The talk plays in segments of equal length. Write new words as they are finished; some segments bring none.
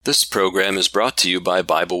This program is brought to you by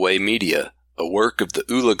Bible Way Media, a work of the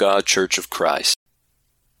Ulaga Church of Christ.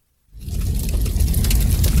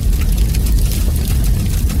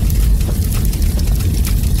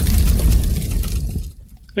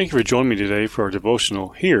 Thank you for joining me today for our devotional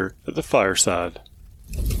here at the Fireside.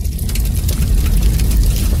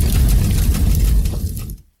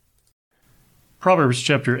 Proverbs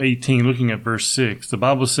chapter 18, looking at verse 6, the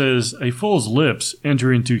Bible says, "A fool's lips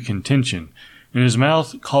enter into contention, and his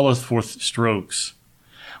mouth calleth forth strokes."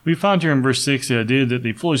 We find here in verse 6 the idea that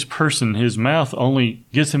the foolish person, his mouth only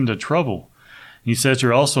gets him into trouble. He says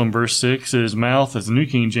here also in verse 6 that his mouth, as the New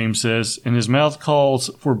King James says, and his mouth calls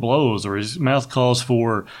for blows, or his mouth calls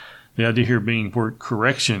for, the idea here being for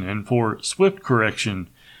correction and for swift correction.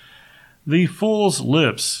 The fool's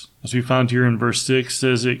lips, as we find here in verse 6,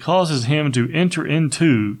 says it causes him to enter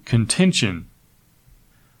into contention.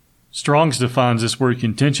 Strong's defines this word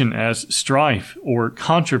contention as strife or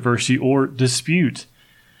controversy or dispute.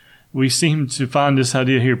 We seem to find this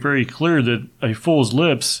idea here very clear that a fool's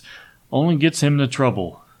lips only gets him into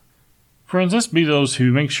trouble. Friends, let's be those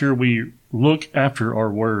who make sure we look after our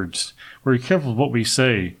words. We're careful of what we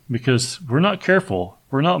say, because if we're not careful,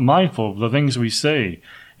 we're not mindful of the things we say,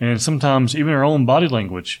 and sometimes even our own body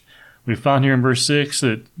language. We find here in verse 6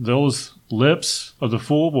 that those lips of the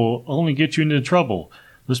fool will only get you into trouble.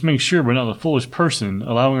 Let's make sure we're not the foolish person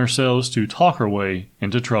allowing ourselves to talk our way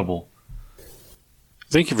into trouble.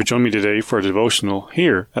 Thank you for joining me today for a devotional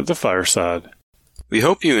here at the Fireside. We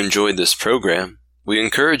hope you enjoyed this program. We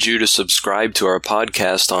encourage you to subscribe to our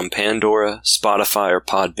podcast on Pandora, Spotify, or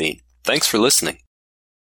Podbean. Thanks for listening.